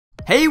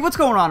Hey, what's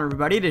going on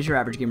everybody? It is your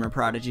average gamer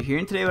Prodigy here,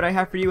 and today what I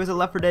have for you is a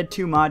Left 4 Dead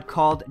 2 mod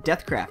called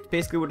DeathCraft.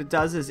 Basically what it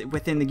does is,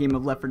 within the game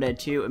of Left 4 Dead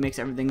 2, it makes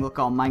everything look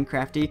all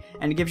Minecrafty,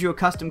 and it gives you a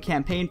custom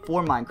campaign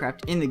for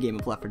Minecraft in the game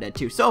of Left 4 Dead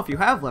 2. So if you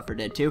have Left 4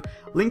 Dead 2,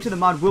 link to the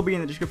mod will be in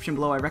the description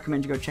below. I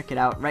recommend you go check it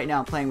out. Right now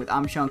I'm playing with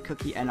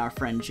SeanCookie and our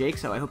friend Jake,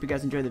 so I hope you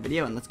guys enjoy the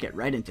video, and let's get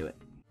right into it.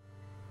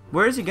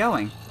 Where is he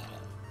going?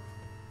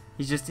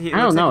 He's just, I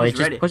don't know, it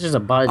just pushes a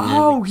button.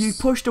 Oh, he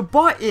pushed a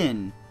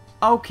button!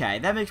 Okay,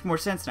 that makes more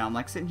sense now. I'm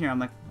like sitting here, I'm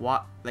like,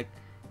 what? Like,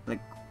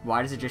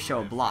 why does it just show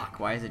a block?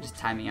 Why is it just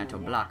timing out to a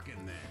block?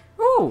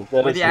 Ooh,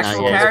 we're the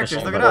actual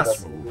characters. Look at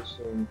us.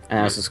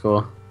 This is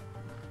cool.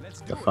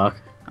 The fuck?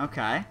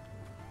 Okay.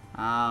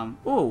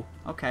 Ooh,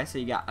 okay, so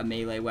you got a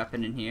melee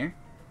weapon in here.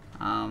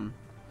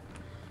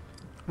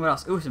 What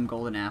else? Ooh, some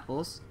golden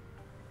apples.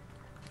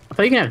 I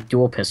thought you can have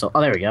dual pistol. Oh,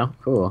 there we go.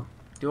 Cool.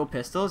 Dual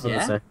pistols,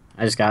 yeah.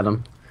 I just got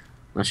them.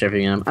 Not sure if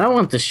you can have them. I don't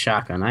want this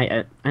shotgun.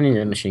 I need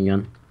a machine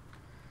gun.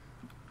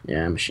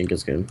 Yeah, machine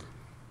gun's good.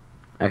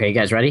 Okay, you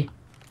guys ready?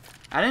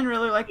 I didn't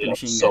really like the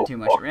machine gun too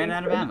much. It ran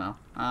out of ammo.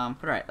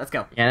 But alright, let's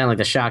go. Yeah, I didn't like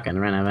the shotgun. It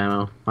ran out of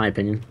ammo, my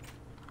opinion.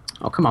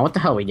 Oh, come on. What the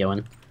hell are we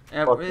doing?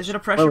 Is it a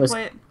pressure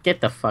plate?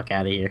 Get the fuck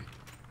out of here.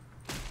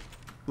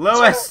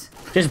 Lewis!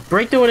 Just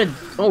break through it.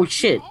 Oh,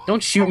 shit.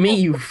 Don't shoot me,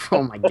 you...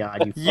 Oh, my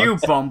God, you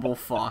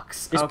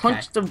bumblefucks. Just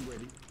okay.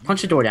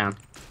 punch the door down.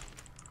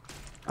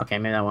 Okay,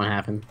 maybe that won't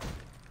happen.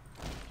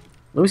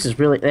 Lewis is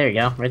really... There you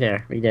go. Right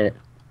there. We did it.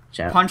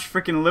 Shout. Punch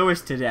freaking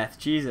Lewis to death.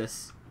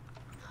 Jesus.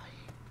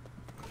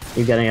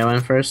 You gotta go in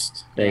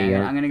first? There you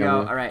go. I'm gonna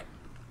go. Alright.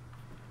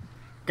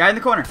 Guy in the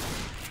corner.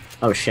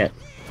 Oh, shit.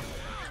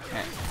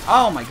 Okay.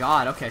 Oh, my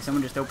God. Okay,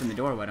 someone just opened the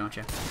door. Why don't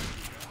you?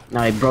 No,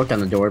 he broke down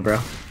the door, bro.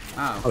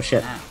 Oh,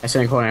 shit. Yeah. I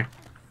sit in the corner.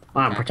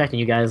 Wow, I'm protecting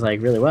you guys, like,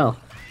 really well.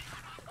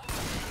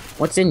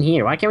 What's in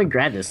here? Why can't we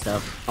grab this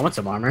stuff? I want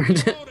some armor.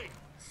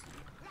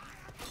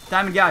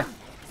 Diamond guy.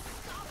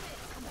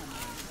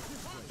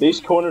 These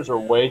corners are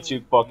way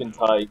too fucking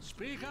tight.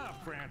 Speak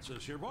up,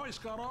 Francis. Your voice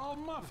got all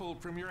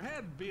muffled from your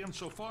head being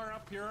so far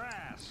up your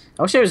ass.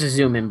 I wish there was a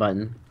zoom in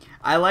button.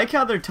 I like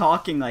how they're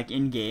talking like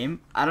in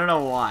game. I don't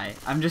know why.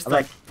 I'm just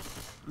like,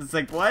 it's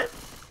like what?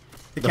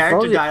 The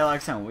character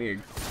dialogue sound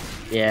weird.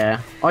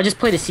 Yeah. Oh, I just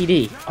played a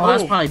CD. Oh,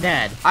 that's probably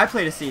bad. I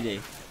played a CD.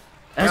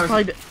 That's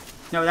probably.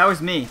 No, that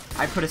was me.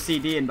 I put a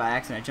CD in by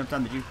accident. I jumped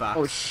on the jukebox.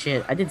 Oh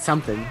shit! I did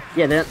something.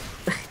 Yeah, that.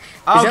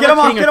 Oh, get him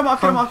off! Get him off!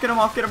 Get him off! Get him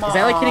off! Get him off! Is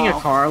that like hitting a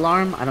car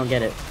alarm? I don't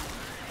get it.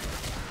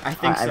 I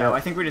think so.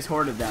 I think we just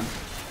hoarded them.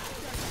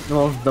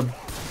 Well,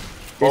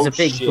 there's a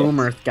big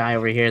boomer guy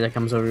over here that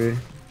comes over here.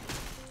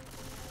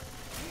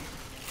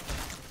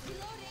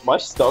 Am I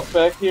stuck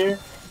back here?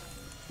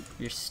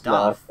 You're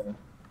stuck. No,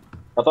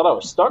 I thought I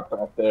was stuck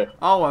back there.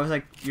 Oh, I was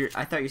like,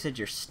 I thought you said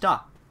you're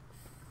stuck.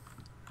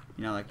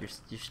 You know, like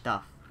your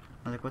stuff.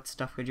 I was like, what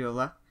stuff could you have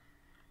left?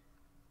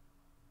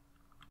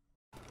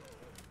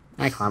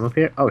 Can I climb up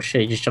here? Oh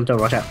shit, he just jumped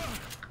over. Watch out.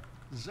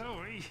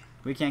 Zoe.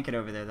 We can't get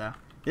over there though.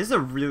 This is a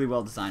really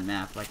well designed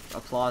map. Like,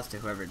 applause to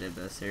whoever did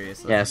this,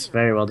 seriously. Yes,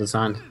 very well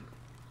designed.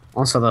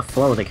 Also, the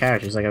flow of the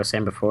characters, like I was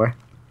saying before.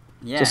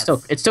 Yeah.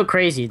 It's still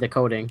crazy, the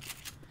coding.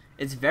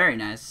 It's very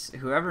nice.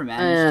 Whoever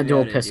managed to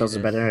dual pistols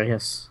are better,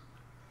 yes.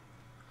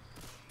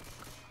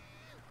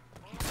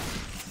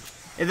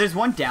 If there's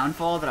one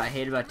downfall that I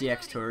hate about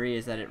DX Tory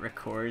is that it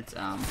records.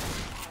 Now,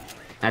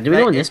 do we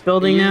go in this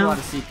building now? A lot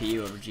of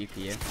CPU over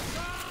GPU.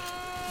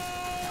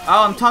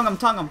 Oh, I'm tongue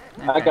him.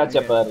 Okay, I got you,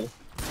 buddy.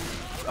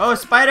 Oh,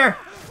 spider!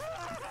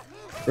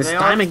 This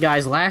diamond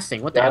guy's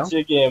lasting. What the hell? Got you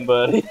again,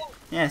 buddy.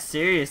 Yeah,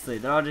 seriously,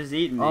 they're all just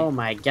eating me. Oh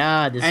my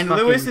God! This and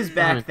Lewis is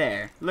back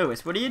there.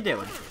 Lewis, what are you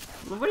doing?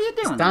 What are you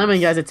doing? This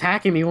diamond guy's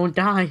attacking me. He won't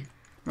die.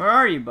 Where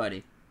are you,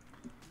 buddy?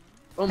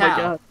 Oh my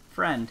God!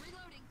 Friend.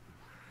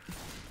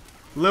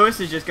 Lewis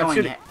is just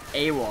going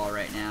AWOL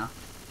right now.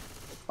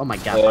 Oh my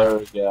God! There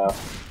we go.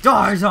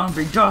 Die,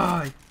 zombie,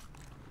 die!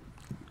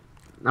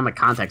 Now my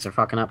contacts are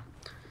fucking up.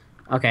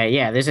 Okay,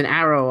 yeah, there's an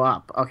arrow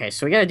up. Okay,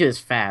 so we gotta do this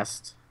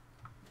fast.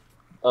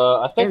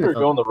 I think we're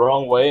going the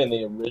wrong way in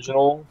the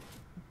original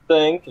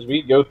thing, because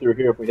we go through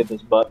here if we hit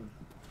this button.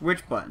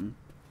 Which button?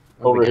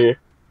 Over here.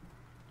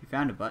 You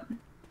found a button?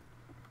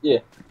 Yeah.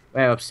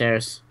 Way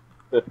upstairs.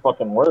 It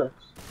fucking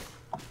works.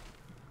 Are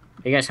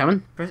you guys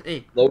coming? Press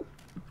E. Nope.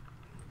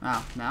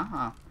 Oh, no?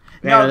 Oh.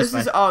 No, this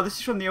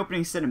is from the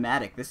opening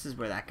cinematic. This is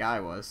where that guy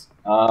was.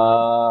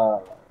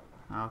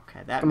 Okay,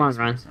 that makes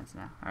more sense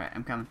now. Alright,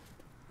 I'm coming.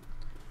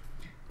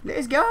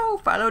 Let's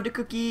go! Follow the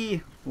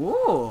cookie!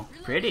 Ooh,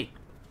 pretty.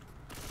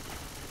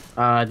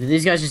 Did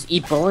these guys just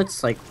eat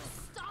bullets? Like...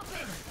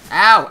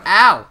 Ow!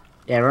 Ow!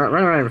 Yeah,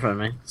 run right in front of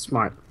me.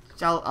 Smart.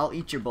 I'll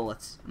eat your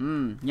bullets.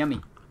 Mmm,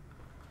 yummy.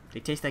 They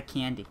taste like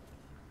candy.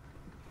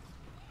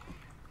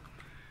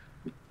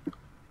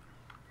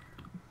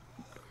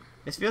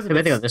 This feels a bit...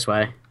 I think go this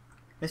way.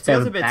 This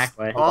feels a bit...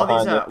 All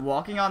these,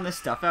 walking on this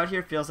stuff out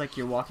here feels like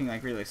you're walking,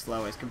 like, really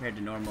slow as compared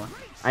to normal.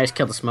 I just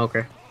killed the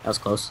smoker. That was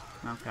close.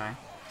 Okay.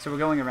 So we're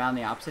going around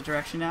the opposite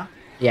direction now?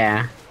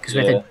 Yeah,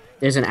 because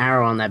there's an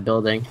arrow on that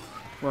building.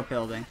 What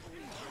building?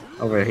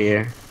 Over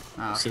here.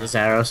 Oh, See okay. these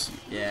arrows?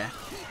 Yeah.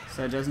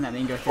 So doesn't that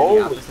mean go through Holy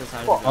the opposite side of the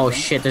fuck. building? Oh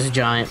shit, there's a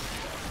giant.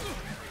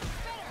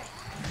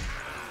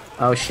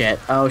 Oh shit.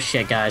 Oh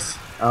shit, guys.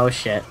 Oh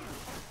shit.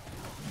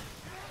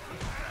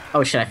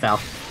 Oh shit, I fell.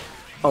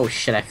 Oh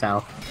shit, I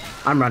fell.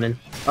 I'm running.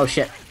 Oh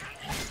shit.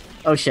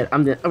 Oh shit,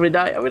 I'm gonna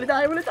die. I'm gonna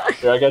die. I'm gonna die.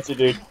 Here, I got you,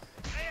 dude.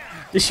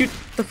 Just shoot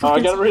the Oh,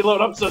 fucking. I gotta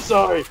reload. I'm so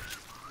sorry.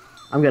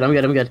 I'm good. I'm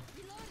good. I'm good.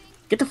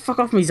 Get the fuck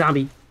off me,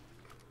 zombie.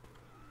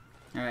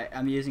 Alright,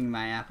 I'm using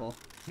my apple.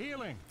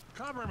 Healing.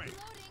 Cover me.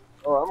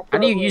 Oh, How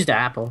do you use the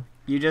apple?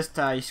 You just,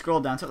 you scroll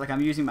down to it, like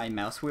I'm using my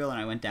mouse wheel and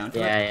I went down to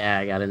it. Yeah,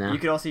 I got it now. You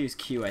could also use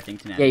Q, I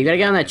think, to Yeah, you gotta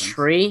get on that items.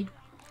 tree,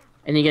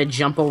 and you gotta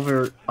jump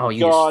over. Oh,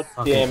 you God just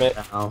fucking damn it.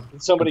 fell. Can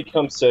somebody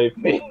come save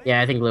me?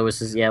 Yeah, I think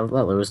Lewis is. Yeah,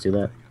 let Lewis do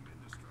that.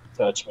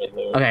 Touch me,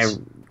 Lewis.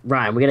 Okay,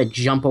 Ryan, we gotta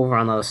jump over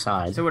on the other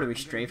side. So what are we,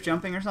 strafe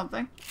jumping or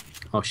something?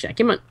 Oh shit!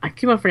 I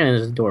keep on forgetting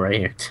there's a door right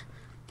here.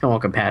 Can't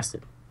walk past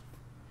it.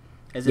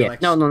 Is it Yeah,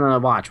 like... no.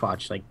 Watch.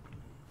 Like,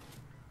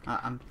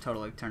 I'm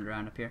totally turned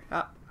around up here.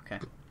 Oh, okay.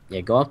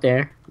 yeah, go up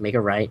there, make a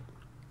right,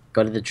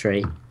 go to the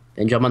tree,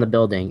 then jump on the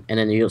building, and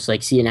then you'll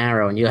like see an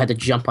arrow, and you'll have to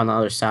jump on the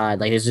other side.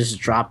 Like there's just a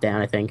drop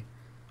down. I think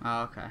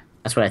Oh, okay.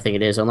 that's what I think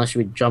it is. Unless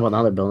we jump on the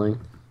other building.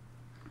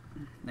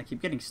 I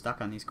keep getting stuck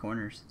on these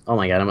corners. Oh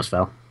my god, I almost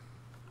fell.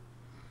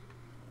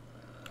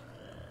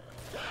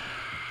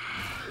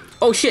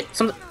 Oh shit!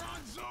 Something.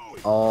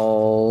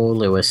 Oh,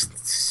 Lewis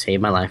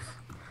saved my life.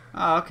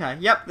 Oh, okay.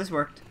 Yep, this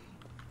worked.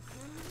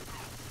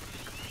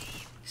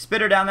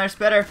 Spitter down there,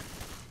 Spitter.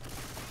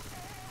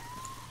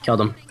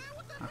 Killed him.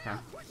 Okay.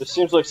 This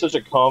seems like such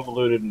a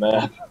convoluted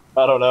map.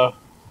 I don't know.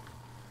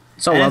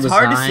 So And well it's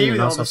designed, hard to see with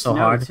and all also the so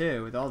snow, hard.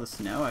 too. With all the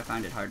snow, I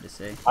find it hard to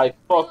see. I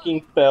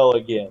fucking fell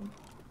again.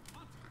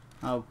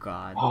 Oh,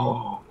 God.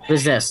 Oh. What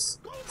is this?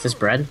 Is this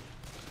bread?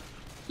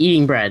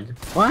 Eating bread.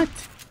 What?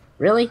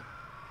 Really?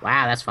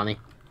 Wow, that's funny.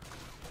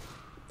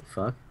 The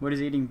fuck? What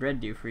does eating bread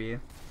do for you?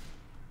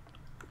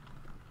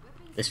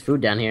 There's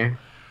food down here.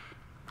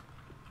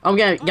 Oh,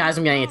 guys,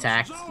 I'm getting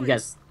attacked. You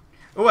guys,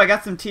 Oh, I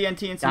got some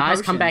TNT and some guys,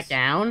 potions. come back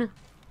down.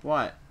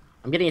 What?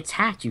 I'm getting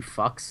attacked, you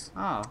fucks.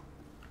 Oh.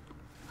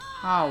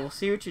 Oh, we'll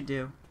see what you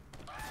do.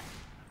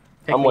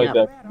 Pick I'm me way up.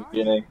 back from the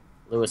beginning.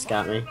 Lewis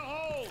got me.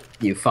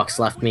 You fucks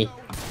left me.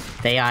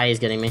 The AI is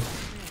getting me.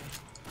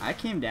 I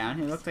came down.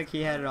 He looked like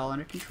he had it all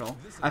under control.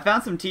 I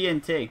found some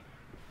TNT.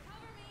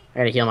 I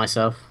gotta heal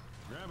myself.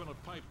 Grabbing a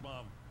pipe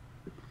bomb.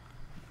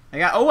 I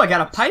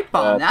got a pipe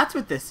bomb. Bad. That's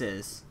what this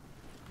is.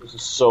 This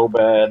is so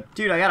bad.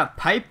 Dude, I got a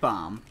pipe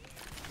bomb.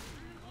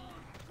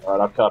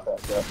 Alright, I'll cut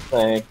back up.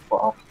 Thank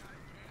fuck.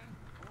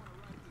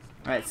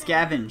 Alright,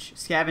 scavenge.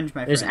 Scavenge,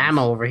 my There's friends.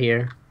 ammo over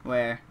here.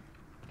 Where?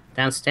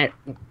 Downstairs.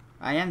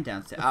 I am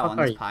downstairs. The Oh, fuck on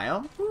are this you?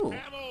 pile? Ooh,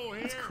 Ammo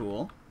here. that's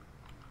cool.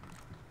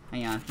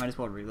 Hang on, might as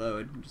well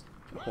reload. Just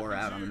pour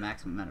out on the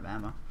maximum amount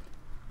of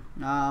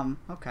ammo.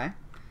 Okay.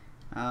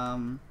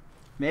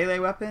 Melee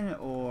weapon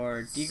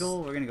or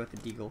deagle? We're gonna go with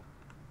the deagle.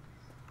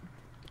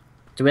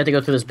 Do we have to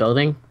go through this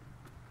building?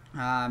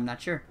 I'm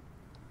not sure.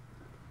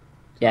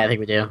 Yeah, I think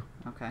we do.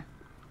 Okay.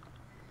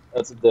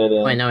 That's a dead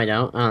end. Wait, no, we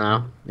don't. I don't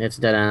know. It's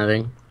a dead end, I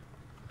think.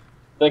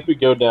 I think we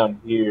go down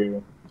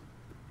here.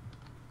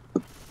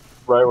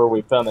 Right where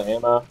we found the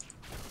ammo.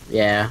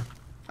 Yeah.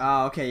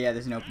 Oh, okay, yeah,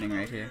 there's an opening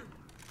right here.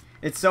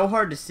 It's so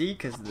hard to see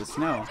because of the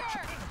snow.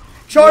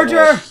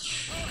 Charger!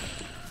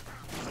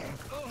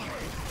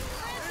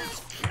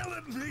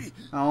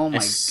 Oh my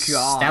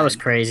god. That was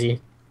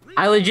crazy.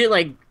 I legit,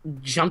 like,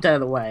 jumped out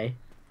of the way.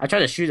 I tried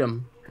to shoot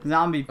him.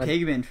 Zombie But-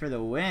 pigman for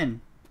the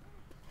win.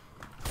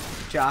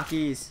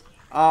 Jockeys.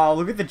 Oh,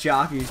 look at the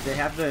jockeys. They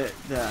have the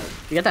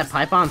You got that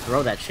pipe on?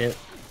 Throw that shit.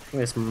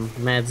 Look at some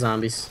mad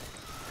zombies.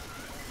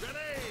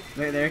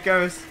 there it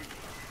goes.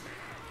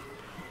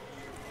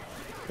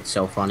 It's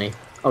so funny.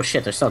 Oh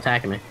shit, they're still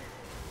attacking me.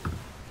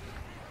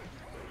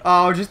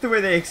 Oh, just the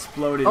way they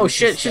exploded. Oh was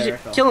shit,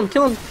 hysterical. kill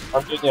him.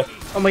 I'm getting you.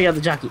 Oh my god,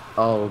 the jockey.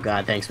 Oh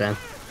god, thanks man.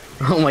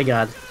 Oh my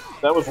god.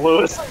 That was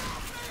Lewis.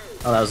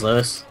 Oh, that was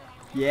Lewis.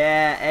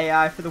 Yeah,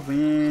 AI for the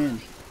win.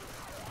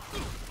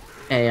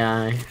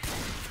 AI.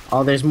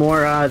 Oh, there's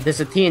more,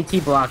 there's a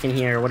TNT block in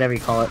here, or whatever you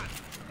call it.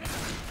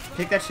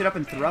 Pick that shit up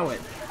and throw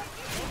it.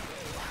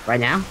 Right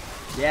now?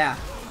 Yeah.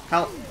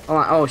 Help. Hold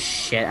on. Oh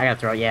shit, I gotta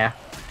throw it, yeah.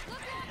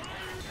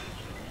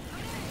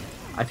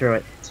 I threw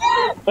it.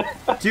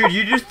 Dude,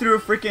 you just threw a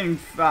freaking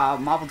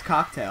marbled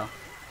cocktail.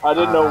 I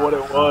didn't know what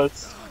it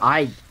was.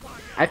 I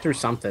threw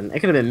something. It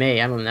could have been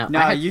me, I don't know. No,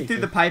 I had you TNT. threw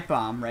the pipe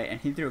bomb, right? And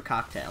he threw a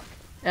cocktail.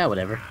 Yeah,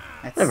 whatever.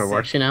 That's Whatever sick.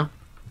 works, you know?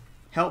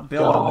 Help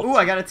build. God. Ooh,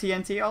 I got a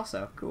TNT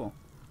also. Cool.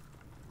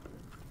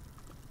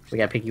 We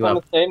gotta pick you Come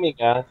up. and save me,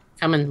 guys.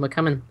 We're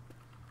coming.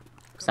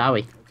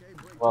 Sorry.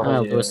 Well,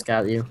 Oh, yeah. Lewis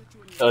got you.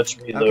 Touch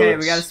me, Lewis. Okay,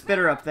 we got a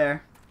spitter up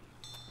there.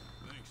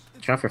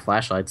 Turn off your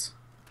flashlights.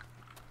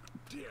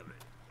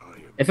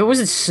 If it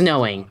wasn't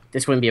snowing,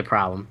 this wouldn't be a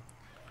problem.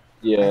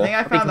 Yeah. I think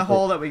I be found the complete.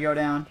 hole that we go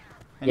down.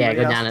 Yeah, Anybody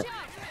go else? down it.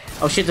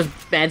 Oh shit, there's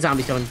bad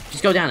zombies coming.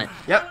 Just go down it.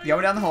 Yep,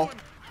 go down the hole.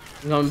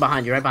 I'm going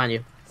behind you, right behind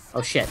you.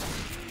 Oh shit.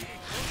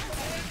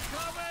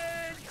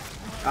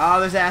 Oh,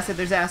 there's acid,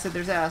 there's acid,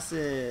 there's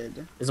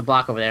acid. There's a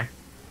block over there.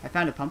 I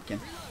found a pumpkin.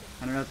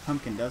 I don't know what the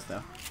pumpkin does,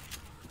 though.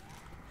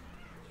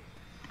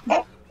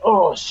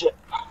 Oh, shit.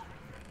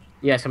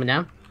 You guys coming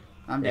down?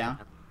 I'm down.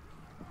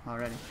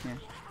 Already, yeah.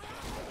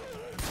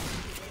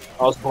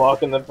 I was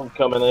blocking them from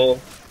coming in.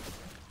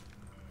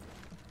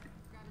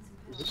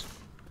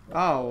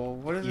 Oh, well,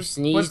 what is You this?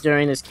 sneezed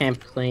during this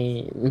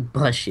campaign.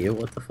 Bless you.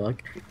 What the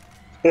fuck?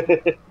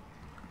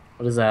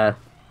 What is that?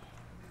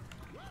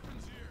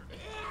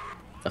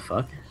 The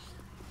fuck?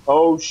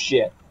 Oh,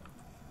 shit.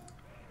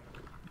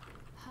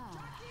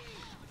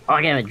 Oh,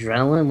 I got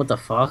adrenaline? What the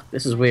fuck?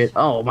 This is weird.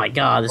 Oh my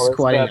god, this is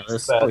cool. I didn't know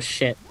this. Oh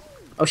shit.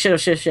 Oh shit, oh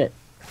shit, shit.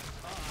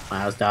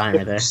 Wow, I was dying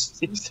right there.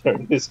 He's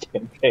starting this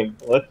campaign.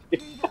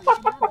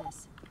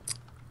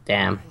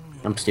 Damn.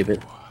 I'm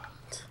stupid.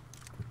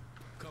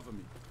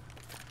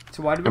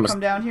 So why did we come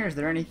down here? Is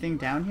there anything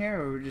down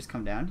here, or we just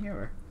come down here?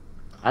 Or?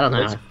 I don't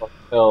know. It's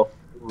fucking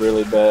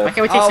really bad. Why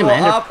can't we take some well,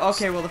 ender? up.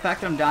 Okay, well the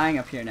fact that I'm dying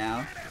up here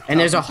now. And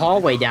there's a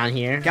hallway down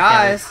here.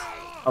 Guys!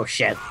 Oh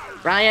shit.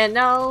 Ryan,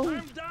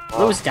 no!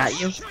 Lewis got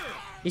you.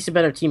 He's a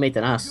better teammate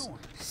than us.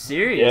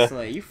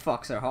 Seriously, you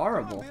fucks are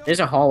horrible. There's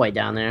a hallway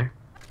down there.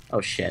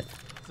 Oh shit.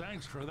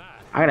 Thanks for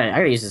that. I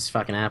gotta use this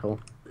fucking apple.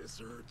 This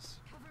hurts.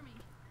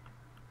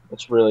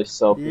 It's really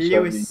selfish.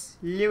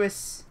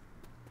 Lewis.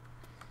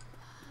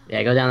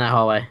 Yeah, go down that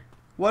hallway.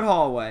 What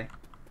hallway?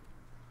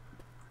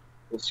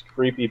 This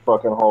creepy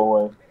fucking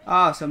hallway.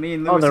 Oh, so me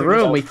and Oh, Lewis the are room.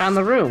 just- We found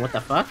the room. What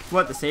the fuck?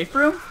 What, the safe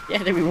room?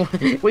 Yeah, we won.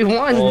 We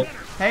won.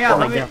 Hang on, Oh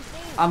my let me... God.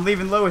 I'm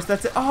leaving Lewis,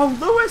 that's it. Oh,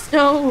 Lewis!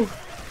 No!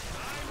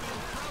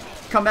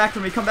 Come back for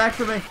me, come back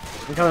for me.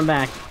 I'm coming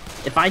back.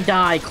 If I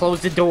die,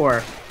 close the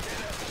door.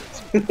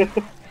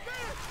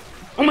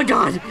 Oh my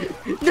god!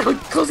 No,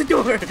 close the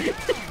door!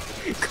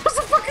 Close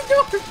the fucking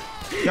door!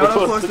 No,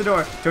 don't close the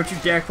door. Don't you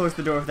dare close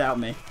the door without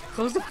me.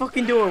 Close the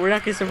fucking door, we're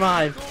not gonna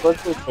survive.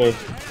 What's with me?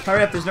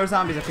 Hurry up, there's no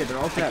zombies up here, they're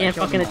all dead. I can't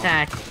killed fucking them all.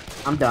 attack.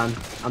 I'm done.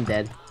 I'm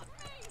dead.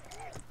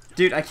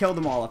 Dude, I killed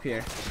them all up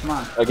here. Come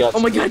on. I got Oh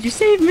my god, you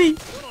saved me!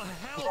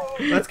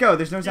 Let's go,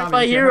 there's no zombies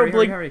My up here. hero, Hurry,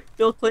 hurry, hurry.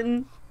 Bill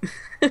Clinton.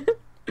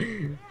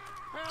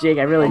 Jake,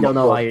 I really don't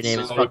know why your name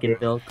is fucking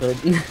Bill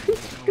Clinton.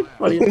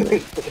 What do you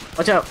think?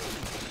 Watch out!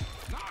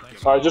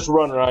 Alright, just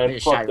run, I Ryan.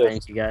 just Fuck shot this.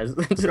 range, you guys.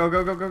 Go,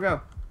 go, go, go,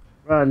 go.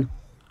 Run.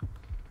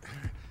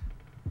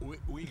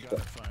 We gotta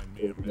find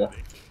me a Yeah.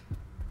 medic.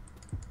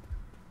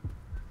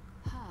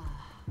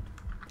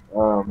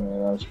 Oh man,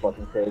 that was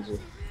fucking crazy.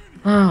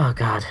 Oh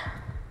god.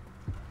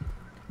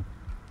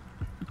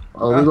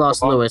 Well, we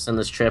lost Lewis on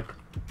this trip.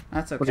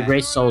 That's What a okay.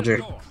 great soldier.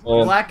 Man,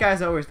 Black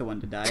guy's always the one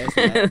to die,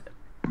 isn't it?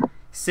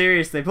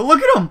 Seriously, but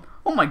look at him!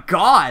 Oh my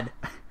god!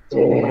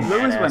 Lewis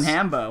went Badass.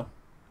 Hambo.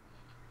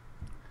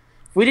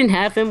 If we didn't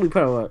have him, we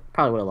probably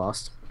would have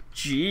lost.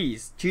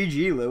 Jeez.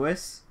 GG,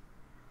 Lewis.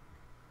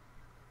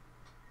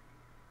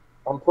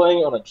 I'm playing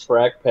on a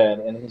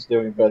trackpad and he's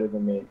doing better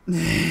than me.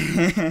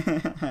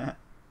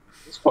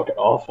 It's fucking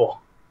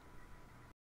awful.